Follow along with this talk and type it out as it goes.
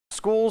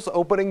Schools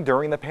opening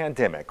during the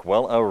pandemic.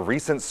 Well, a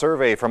recent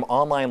survey from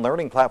online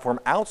learning platform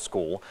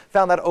OutSchool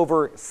found that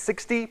over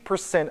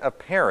 60% of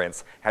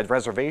parents had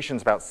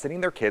reservations about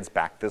sending their kids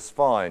back this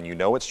fall. And you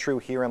know it's true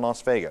here in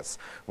Las Vegas.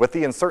 With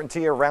the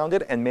uncertainty around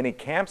it and many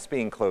camps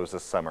being closed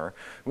this summer,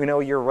 we know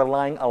you're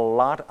relying a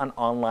lot on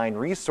online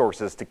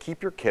resources to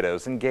keep your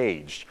kiddos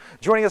engaged.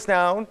 Joining us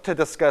now to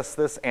discuss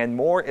this and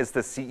more is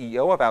the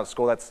CEO of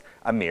OutSchool, that's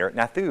Amir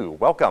Nathoo.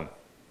 Welcome.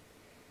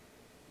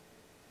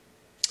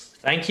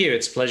 Thank you.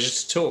 It's a pleasure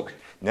to talk.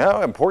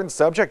 No, important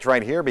subject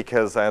right here,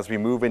 because as we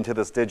move into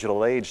this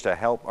digital age to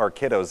help our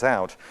kiddos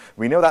out,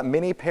 we know that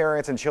many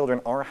parents and children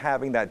are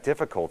having that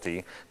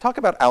difficulty. Talk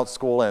about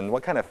OutSchool and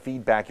what kind of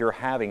feedback you're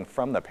having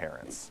from the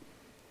parents.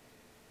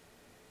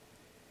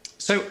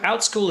 So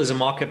OutSchool is a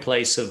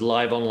marketplace of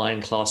live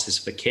online classes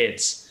for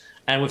kids,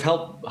 and we've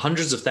helped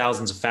hundreds of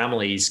thousands of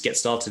families get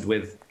started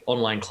with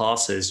online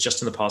classes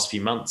just in the past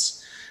few months.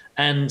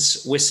 And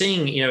we're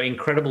seeing,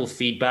 incredible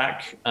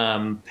feedback.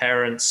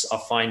 Parents are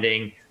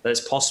finding that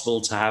it's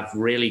possible to have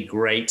really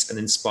great and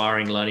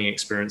inspiring learning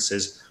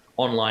experiences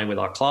online with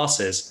our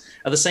classes.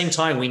 At the same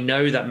time, we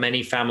know that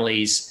many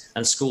families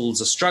and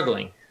schools are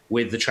struggling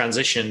with the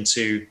transition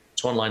to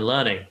online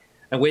learning.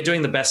 And we're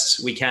doing the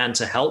best we can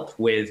to help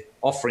with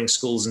offering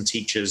schools and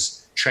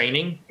teachers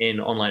training in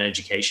online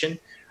education.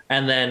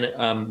 And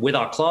then with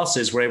our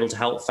classes, we're able to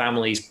help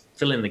families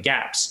fill in the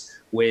gaps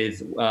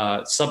with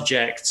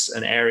subjects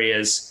and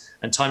areas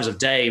and times of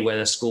day where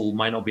the school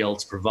might not be able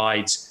to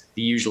provide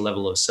the usual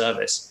level of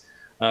service.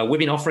 We've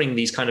been offering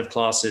these kind of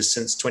classes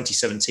since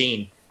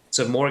 2017,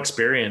 so more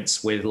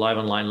experience with live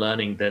online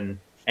learning than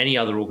any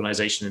other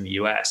organization in the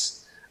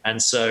US.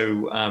 And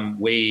so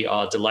we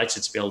are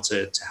delighted to be able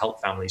to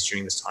help families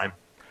during this time.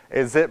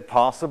 Is it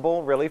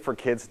possible, really, for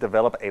kids to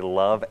develop a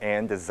love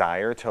and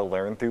desire to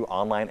learn through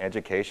online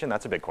education?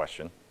 That's a big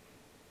question.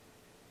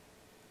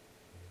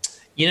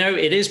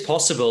 It is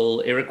possible.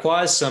 It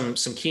requires some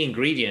key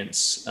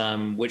ingredients,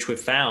 which we've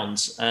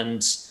found.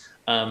 And,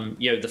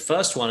 the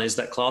first one is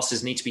that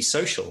classes need to be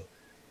social.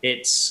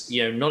 It's,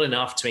 not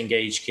enough to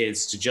engage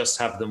kids to just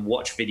have them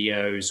watch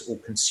videos or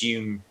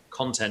consume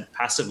content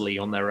passively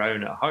on their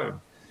own at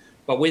home.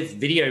 But with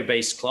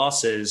video-based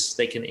classes,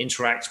 they can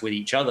interact with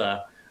each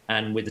other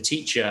and with the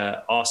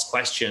teacher, ask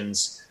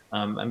questions,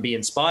 and be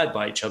inspired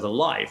by each other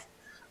live.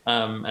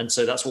 And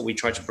so that's what we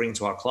try to bring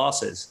to our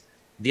classes.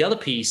 The other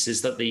piece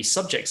is that the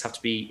subjects have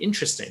to be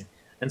interesting.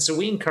 And so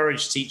we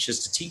encourage teachers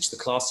to teach the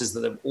classes that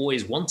they've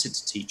always wanted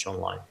to teach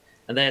online.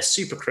 And they're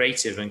super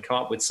creative and come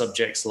up with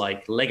subjects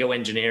like Lego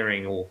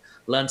engineering, or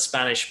learn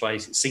Spanish by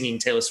singing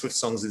Taylor Swift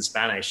songs in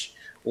Spanish,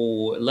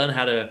 or learn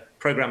how to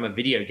program a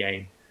video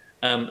game.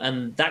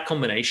 And that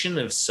combination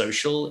of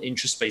social,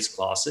 interest-based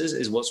classes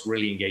is what's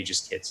really engages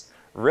kids.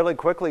 Really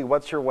quickly,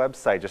 what's your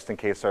website, just in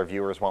case our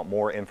viewers want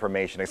more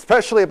information,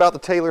 especially about the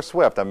Taylor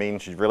Swift? I mean,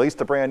 she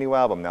released a brand new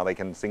album. Now they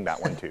can sing that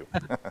one too.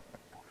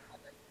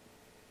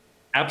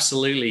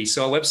 Absolutely.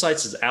 So our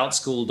website is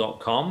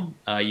outschool.com.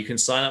 You can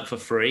sign up for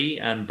free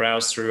and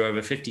browse through over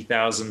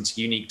 50,000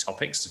 unique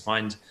topics to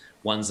find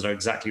ones that are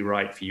exactly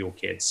right for your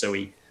kids. So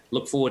we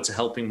look forward to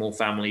helping more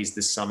families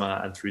this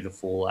summer and through the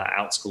fall at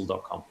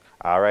outschool.com.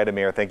 All right,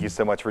 Amir, thank you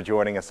so much for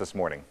joining us this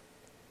morning.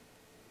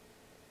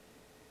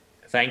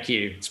 Thank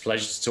you. It's a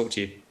pleasure to talk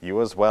to you.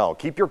 You as well.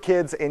 Keep your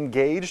kids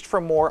engaged.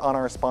 For more on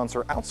our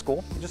sponsor,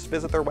 OutSchool, just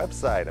visit their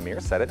website. Amir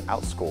said it,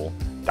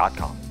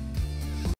 outschool.com.